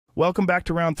Welcome back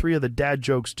to round 3 of the Dad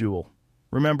Jokes Duel.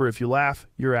 Remember, if you laugh,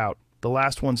 you're out. The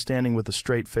last one standing with a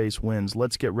straight face wins.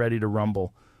 Let's get ready to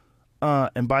rumble.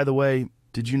 And by the way,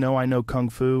 did you know I know Kung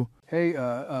Fu? Hey,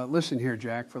 listen here,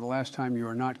 Jack. For the last time, you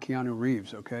are not Keanu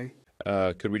Reeves, okay?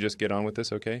 Could we just get on with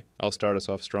this, okay? I'll start us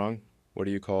off strong. What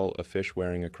do you call a fish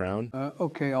wearing a crown?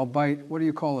 Okay, I'll bite. What do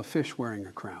you call a fish wearing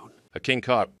a crown? A king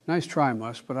cop. Nice try,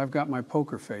 Mus, but I've got my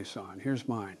poker face on. Here's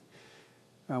mine.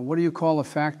 What do you call a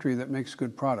factory that makes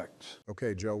good products?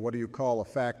 Okay, Joe, what do you call a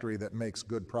factory that makes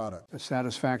good product? A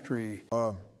satisfactory...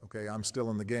 Okay, I'm still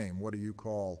in the game. What do you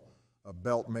call a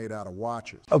belt made out of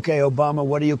watches? Okay, Obama,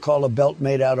 what do you call a belt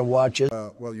made out of watches?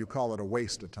 Well, you call it a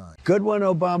waste of time. Good one,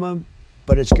 Obama,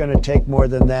 but it's going to take more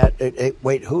than that.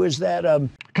 Wait, who is that?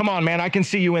 Come on, man, I can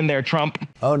see you in there, Trump.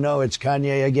 Oh, no, it's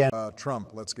Kanye again.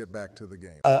 Trump, let's get back to the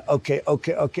game.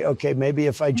 Okay. Maybe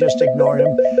if I just ignore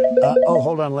him.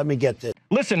 Hold on, let me get this.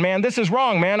 Listen, man, this is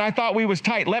wrong, man. I thought we was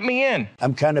tight. Let me in.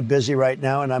 I'm kind of busy right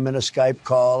now, and I'm in a Skype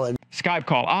call. And Skype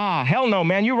call. Hell no,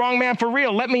 man. You wrong, man, for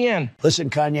real. Let me in. Listen,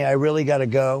 Kanye, I really got to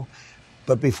go.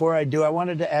 But before I do, I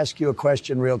wanted to ask you a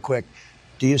question real quick.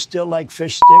 Do you still like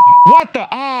fish sticks? What the?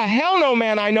 Hell no,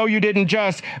 man. I know you didn't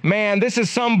just. Man, this is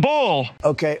some bull.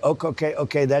 Okay.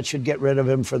 That should get rid of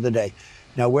him for the day.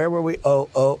 Now, where were we?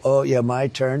 Yeah, my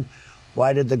turn.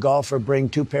 Why did the golfer bring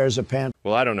 2 pairs of pants?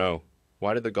 Well, I don't know.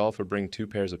 Why did the golfer bring 2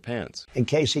 pairs of pants? In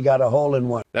case he got a hole in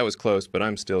one. That was close, but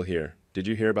I'm still here. Did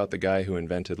you hear about the guy who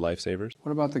invented lifesavers?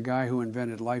 What about the guy who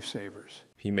invented lifesavers?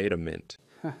 He made a mint.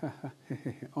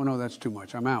 Oh, no, that's too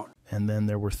much. I'm out. And then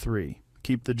there were 3.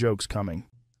 Keep the jokes coming.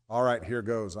 All right, here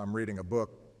goes. I'm reading a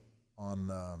book on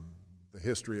the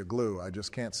history of glue. I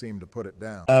just can't seem to put it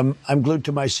down. I'm glued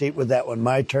to my seat with that one.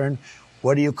 My turn.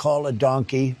 What do you call a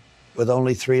donkey with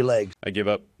only 3 legs? I give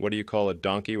up. What do you call a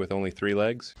donkey with only 3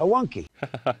 legs? A wonky.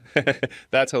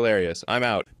 That's hilarious. I'm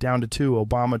out. Down to 2.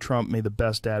 Obama, Trump, may the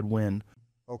best dad win.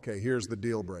 Okay, here's the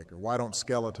deal breaker. Why don't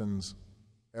skeletons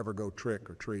ever go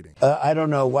trick-or-treating? I don't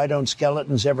know. Why don't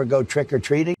skeletons ever go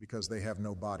trick-or-treating? Because they have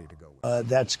no body to go with.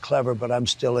 That's clever, but I'm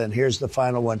still in. Here's the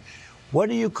final one. What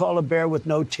do you call a bear with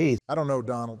no teeth? I don't know,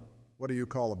 Donald. What do you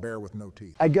call a bear with no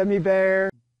teeth? A gummy bear.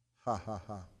 Ha, ha,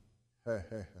 ha. Hey.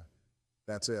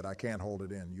 That's it. I can't hold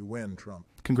it in. You win, Trump.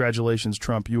 Congratulations,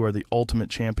 Trump. You are the ultimate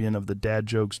champion of the Dad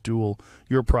Jokes Duel.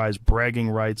 Your prize, bragging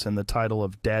rights and the title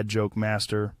of Dad Joke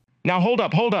Master. Now, hold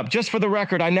up. Just for the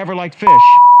record, I never liked fish.